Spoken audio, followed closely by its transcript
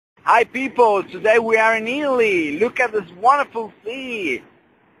Hi people, today we are in Italy. Look at this wonderful sea.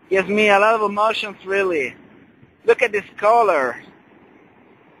 Gives me a lot of emotions really. Look at this color.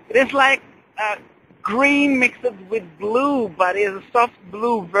 It is like green mixed with blue, but it is a soft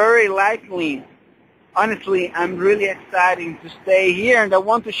blue, very likely. Honestly, I'm really excited to stay here and I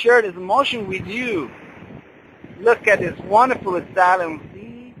want to share this emotion with you. Look at this wonderful Italian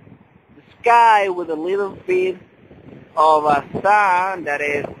sea, the sky with a little bit of a sun that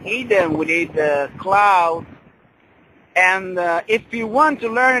is hidden within the clouds. And if you want to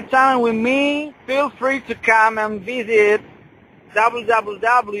learn Italian with me, feel free to come and visit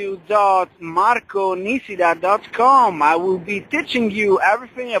www.marconisida.com. I will be teaching you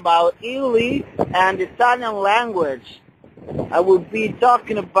everything about Italy and Italian language. I will be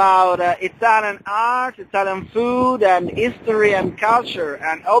talking about Italian art, Italian food, and history and culture,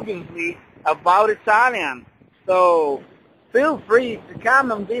 and obviously about Italian. So feel free to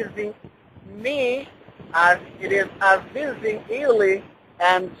come and visit me as it is as visiting Italy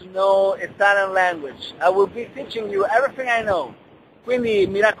and to know Italian language. I will be teaching you everything I know. Quindi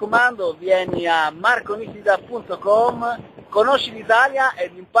mi raccomando, vieni a marconisida.com, conosci l'Italia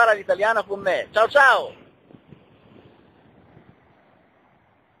ed impara l'italiano con me. Ciao ciao!